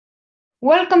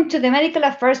Welcome to the Medical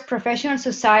Affairs Professional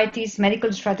Society's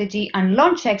Medical Strategy and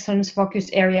Launch Excellence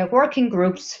Focus Area Working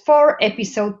Group's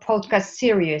 4-episode podcast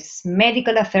series,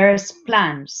 Medical Affairs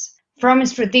Plans, from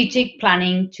strategic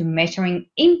planning to measuring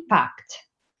impact.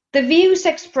 The views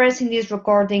expressed in this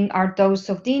recording are those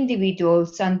of the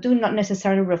individuals and do not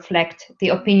necessarily reflect the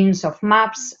opinions of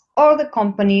MAPS or the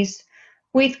companies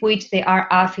with which they are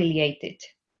affiliated.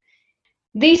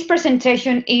 This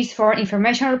presentation is for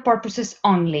informational purposes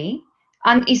only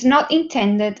and is not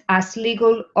intended as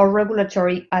legal or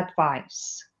regulatory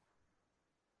advice.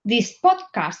 This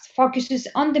podcast focuses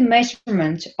on the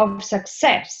measurement of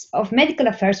success of Medical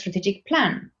Affairs Strategic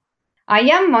Plan. I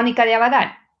am Mónica de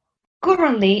Abadal.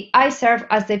 Currently, I serve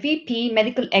as the VP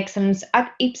Medical Excellence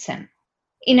at Ipsen.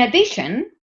 In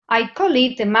addition, I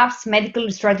co-lead the MAPS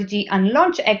Medical Strategy and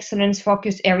Launch Excellence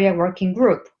Focus Area Working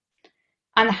Group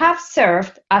and have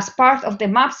served as part of the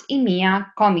MAPS EMEA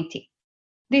committee.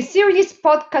 The series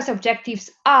podcast objectives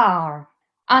are: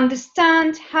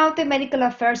 understand how the medical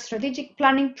affairs strategic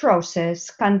planning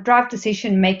process can drive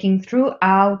decision-making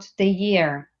throughout the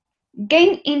year,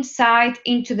 gain insight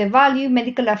into the value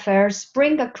medical affairs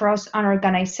bring across an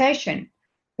organization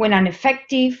when an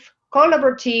effective,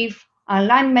 collaborative,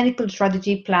 aligned medical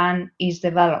strategy plan is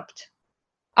developed.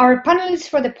 Our panelists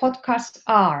for the podcast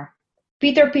are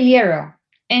Peter Piliero,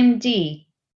 MD.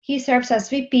 He serves as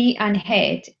VP and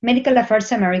Head, Medical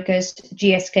Affairs Americas,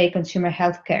 GSK Consumer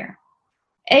Healthcare.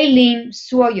 Aileen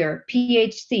Sawyer,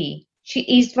 PhD. She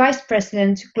is Vice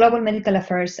President, Global Medical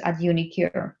Affairs at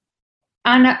uniQure.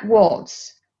 Anna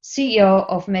Waltz, CEO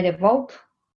of Medevote.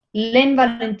 Len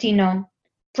Valentino,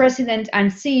 President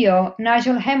and CEO,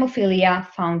 National Hemophilia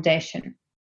Foundation.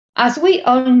 As we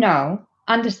all know,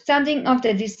 understanding of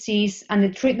the disease and the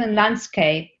treatment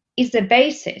landscape is the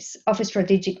basis of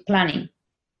strategic planning.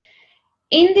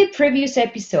 In the previous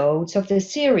episodes of the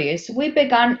series, we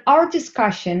began our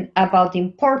discussion about the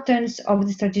importance of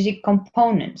the strategic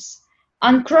components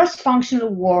and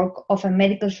cross-functional work of a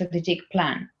medical strategic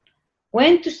plan,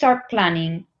 when to start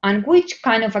planning, and which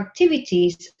kind of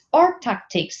activities or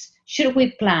tactics should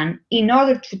we plan in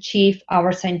order to achieve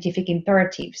our scientific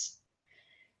imperatives.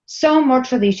 Some more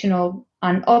traditional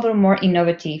and other more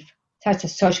innovative, such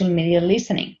as social media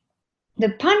listening.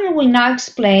 The panel will now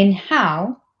explain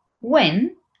how,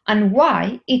 when, and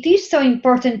why it is so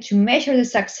important to measure the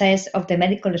success of the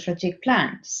medical strategic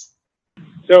plans.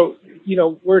 So,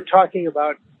 we're talking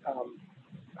about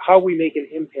how we make an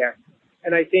impact.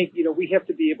 And I think, we have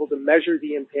to be able to measure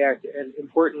the impact and,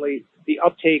 importantly, the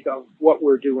uptake of what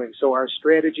we're doing. So our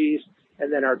strategies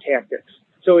and then our tactics.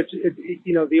 So it's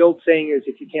the old saying is,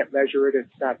 if you can't measure it,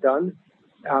 it's not done.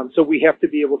 So we have to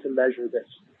be able to measure this.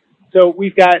 So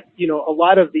we've got, a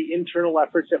lot of the internal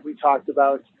efforts that we talked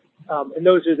about. And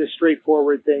those are the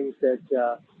straightforward things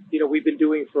that, we've been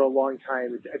doing for a long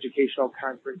time. It's educational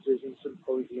conferences and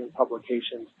symposium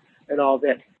publications and all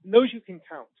that. And those you can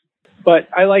count. But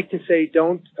I like to say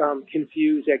don't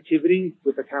confuse activity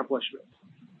with accomplishment.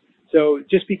 So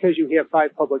just because you have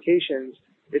 5 publications,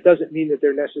 it doesn't mean that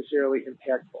they're necessarily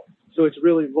impactful. So it's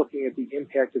really looking at the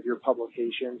impact of your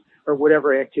publications or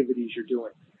whatever activities you're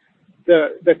doing.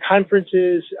 The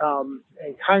conferences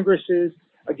and congresses,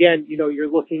 again,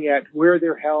 you're looking at where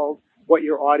they're held, what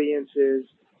your audience is.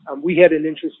 We had an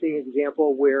interesting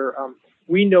example where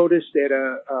we noticed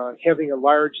that having a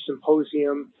large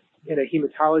symposium in a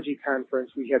hematology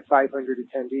conference, we had 500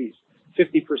 attendees.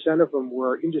 50% of them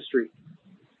were industry.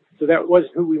 So that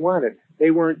wasn't who we wanted.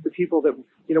 They weren't the people that,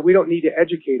 we don't need to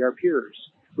educate our peers.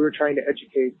 We were trying to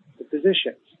educate the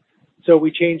physicians. So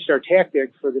we changed our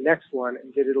tactic for the next one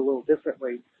and did it a little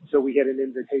differently. So we had an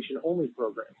invitation-only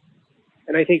program.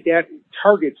 And I think that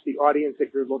targets the audience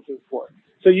that you're looking for.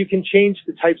 So you can change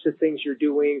the types of things you're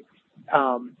doing.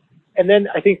 And then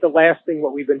I think the last thing,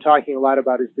 what we've been talking a lot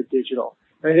about, is the digital.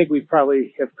 And I think we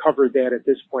probably have covered that at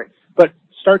this point. But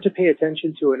start to pay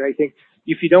attention to it. And I think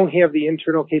if you don't have the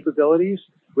internal capabilities,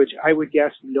 which I would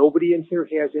guess nobody in here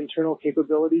has internal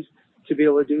capabilities to be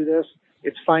able to do this,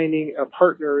 it's finding a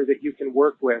partner that you can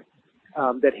work with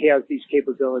that has these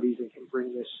capabilities and can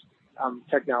bring this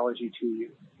technology to you.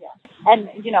 Yeah. And,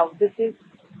 this is,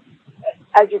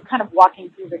 as you're kind of walking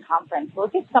through the conference,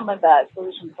 look at some of the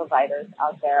solution providers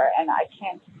out there. And I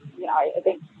can't, I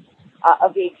think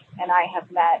Avik and I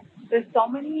have met. There's so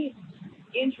many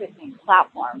interesting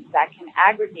platforms that can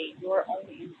aggregate your own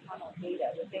internal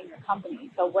data within your company.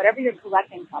 So whatever you're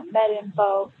collecting from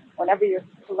MedInfo, whenever you're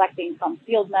collecting from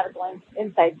Field Medical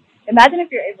Insights, imagine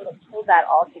if you're able to pull that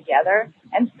all together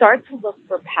and start to look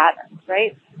for patterns,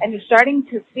 right? And you're starting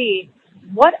to see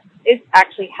what is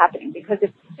actually happening. Because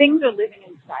if things are living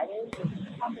in silos,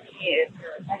 company, if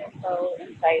your NFO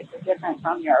insights are different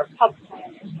from your pub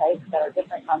plan insights that are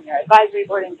different from your advisory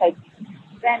board insights,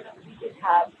 then we just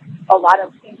have a lot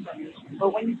of information.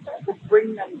 But when you start to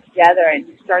bring them together and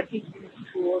you start to use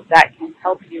tools that can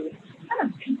help you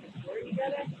kind of piece the story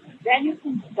together, then you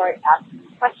can start asking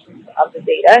questions of the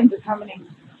data and determining,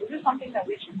 is this something that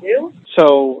we should do?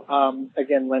 So,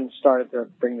 again, Len started to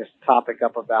bring this topic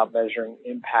up about measuring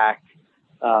impact.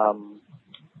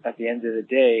 At the end of the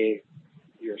day,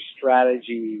 your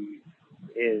strategy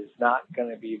is not going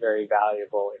to be very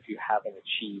valuable if you haven't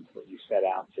achieved what you set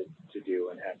out to do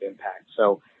and have impact.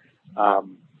 So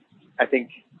I think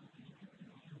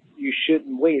you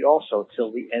shouldn't wait also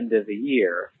till the end of the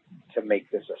year to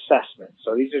make this assessment.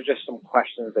 So these are just some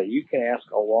questions that you can ask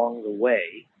along the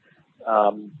way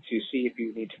to see if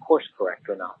you need to course correct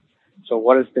or not. So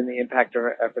what has been the impact of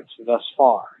our efforts thus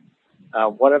far?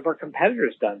 What have our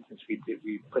competitors done since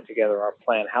we put together our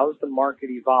plan? How has the market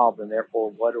evolved, and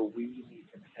therefore what do we need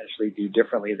to potentially do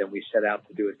differently than we set out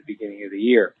to do at the beginning of the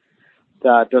year?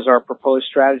 Does our proposed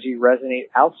strategy resonate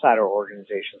outside our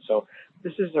organization? So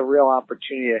this is a real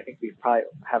opportunity I think we probably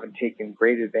haven't taken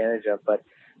great advantage of, but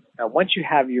once you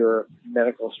have your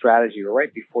medical strategy, or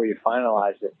right before you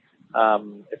finalize it,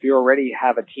 if you already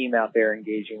have a team out there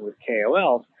engaging with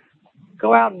KOLs,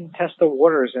 go out and test the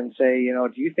waters and say,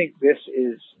 do you think this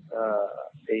is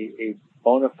a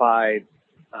bona fide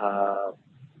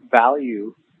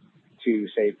value to,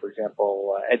 say, for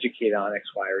example, educate on X,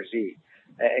 Y, or Z,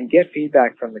 and get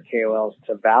feedback from the KOLs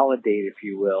to validate, if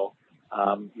you will,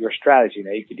 your strategy.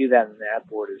 Now, you could do that in an ad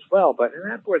board as well, but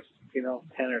an ad board's 10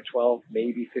 or 12,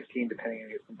 maybe 15, depending on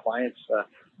your compliance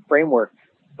framework.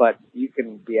 But you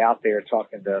can be out there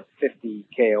talking to 50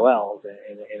 KOLs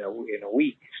in a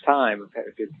week's time,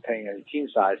 depending on your team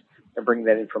size, and bring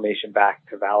that information back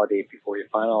to validate before you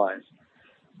finalize.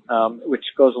 Which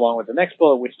goes along with the next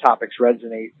bullet, which topics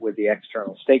resonate with the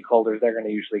external stakeholders. They're going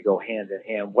to usually go hand in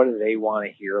hand. What do they want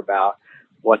to hear about?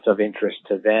 What's of interest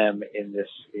to them in this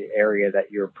area that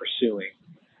you're pursuing?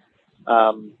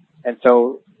 And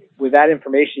so with that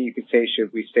information, you could say,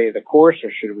 should we stay the course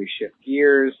or should we shift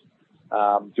gears?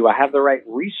 Do I have the right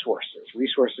resources?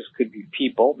 Resources could be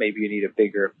people. Maybe you need a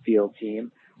bigger field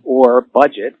team, or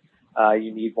budget.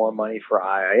 You need more money for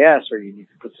IIS, or you need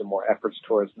to put some more efforts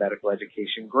towards medical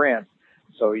education grants.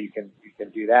 So you can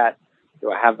do that. Do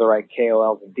I have the right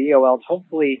KOLs and DOLs?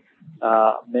 Hopefully,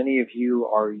 many of you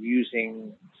are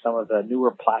using some of the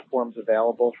newer platforms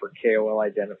available for KOL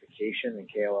identification and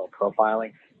KOL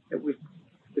profiling.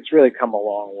 It's really come a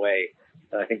long way.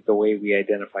 I think the way we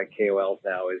identify KOLs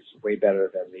now is way better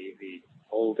than the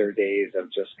older days of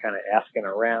just kind of asking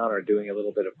around or doing a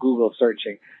little bit of Google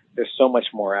searching. There's so much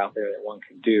more out there that one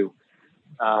can do.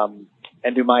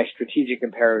 And do my strategic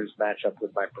imperatives match up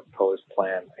with my proposed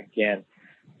plan? Again,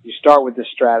 you start with the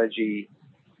strategy,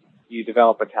 you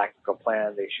develop a tactical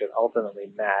plan. They should ultimately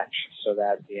match so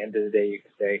that at the end of the day, you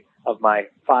can say, of my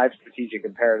 5 strategic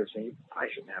imperatives, and you probably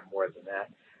shouldn't have more than that,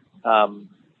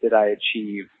 did I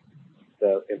achieve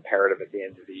the imperative at the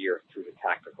end of the year through the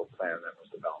tactical plan that was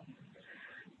developed?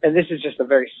 And this is just a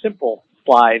very simple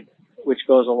slide, which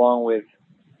goes along with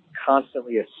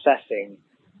constantly assessing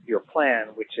your plan,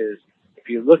 which is, if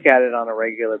you look at it on a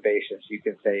regular basis, you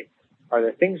can say, are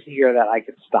there things here that I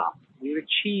could stop? We've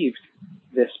achieved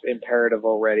this imperative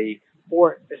already,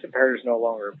 or this imperative is no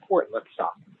longer important, let's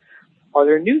stop. Are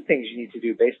there new things you need to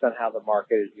do based on how the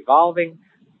market is evolving?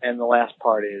 And the last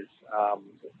part is,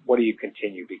 what do you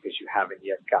continue because you haven't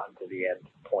yet gotten to the end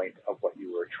point of what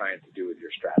you were trying to do with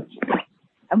your strategy?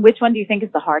 And which one do you think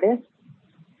is the hardest?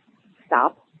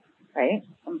 Stop, right?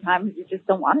 Sometimes you just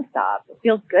don't want to stop. It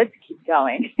feels good to keep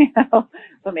going,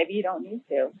 but maybe you don't need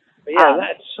to. But yeah,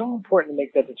 that's so important to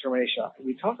make that determination.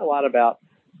 We talk a lot about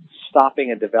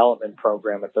stopping a development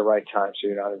program at the right time so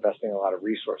you're not investing a lot of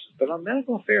resources. But on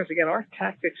medical affairs, again, our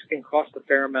tactics can cost a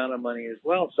fair amount of money as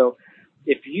well. So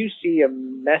if you see a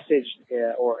message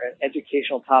or an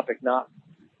educational topic not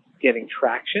getting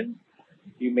traction,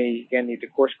 you may, again, need to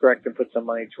course correct and put some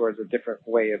money towards a different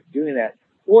way of doing that.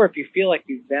 Or if you feel like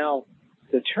you've now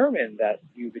determined that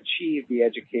you've achieved the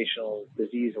educational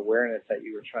disease awareness that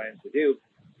you were trying to do,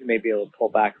 you may be able to pull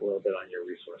back a little bit on your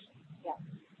resources. Yeah.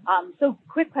 So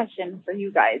quick question for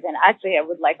you guys, and actually I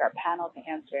would like our panel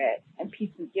to answer it. And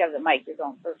Pete, since you have the mic, you're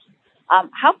going first.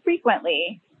 How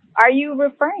frequently are you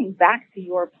referring back to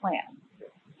your plan?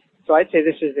 So I'd say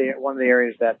this is one of the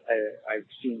areas that I've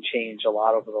seen change a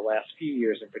lot over the last few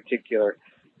years in particular.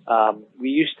 We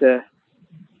used to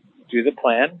do the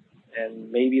plan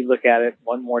and maybe look at it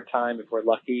one more time if we're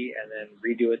lucky and then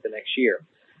redo it the next year.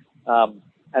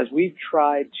 as we've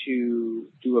tried to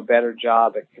do a better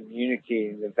job at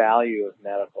communicating the value of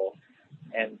medical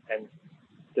and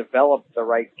develop the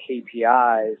right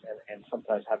KPIs and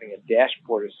sometimes having a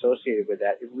dashboard associated with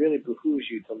that, it really behooves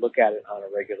you to look at it on a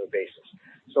regular basis.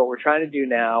 So what we're trying to do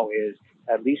now is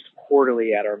at least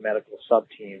quarterly at our medical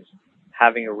sub-teams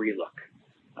having a relook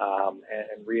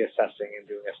and reassessing and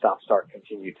doing a stop, start,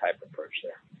 continue type approach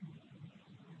there.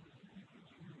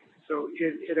 So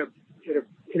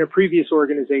in a previous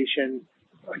organization,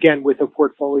 again, with a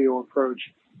portfolio approach,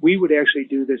 we would actually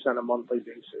do this on a monthly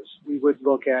basis. We would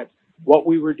look at what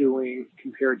we were doing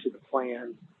compared to the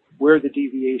plan, where the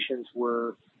deviations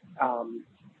were,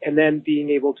 and then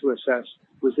being able to assess,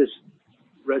 was this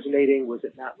resonating, was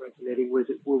it not resonating,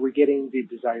 were we getting the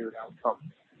desired outcome?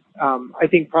 I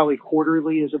think probably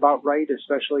quarterly is about right,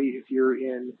 especially if you're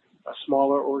in a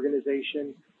smaller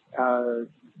organization.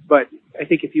 But I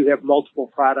think if you have multiple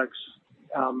products,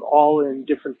 all in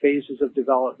different phases of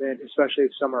development, especially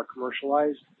if some are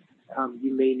commercialized,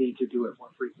 you may need to do it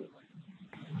more frequently.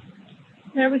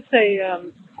 I would say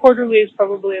quarterly is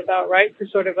probably about right for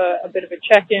sort of a bit of a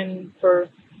check-in for,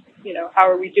 how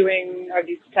are we doing? Are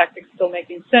these tactics still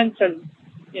making sense? Or,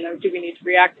 do we need to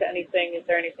react to anything? Is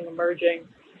there anything emerging?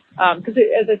 Because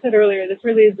as I said earlier, this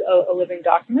really is a living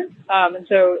document. And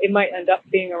so it might end up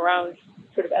being around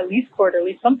sort of at least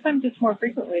quarterly. Sometimes it's more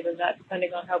frequently than that,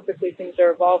 depending on how quickly things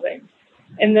are evolving.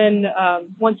 And then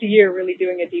once a year, really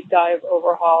doing a deep dive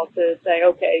overhaul to say,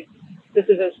 okay, this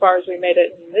is as far as we made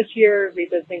it in this year.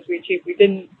 These are things we achieved, we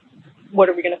didn't. What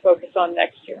are we going to focus on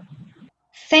next year?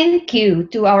 Thank you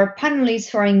to our panelists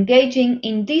for engaging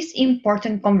in this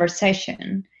important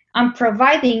conversation and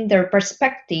providing their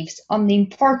perspectives on the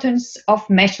importance of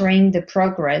measuring the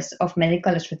progress of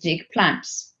medical strategic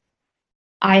plans.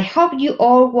 I hope you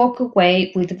all walk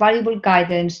away with valuable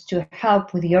guidance to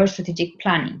help with your strategic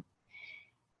planning.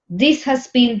 This has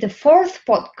been the fourth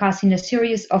podcast in a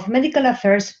series of medical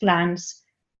affairs plans,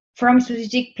 from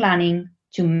strategic planning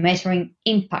to measuring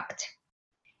impact.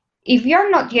 If you're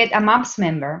not yet a MAPS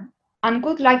member and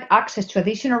would like access to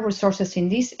additional resources in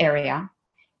this area,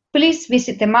 please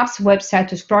visit the MAPS website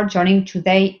to explore joining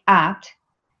today at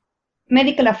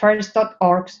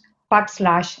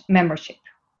medicalaffairs.org/membership.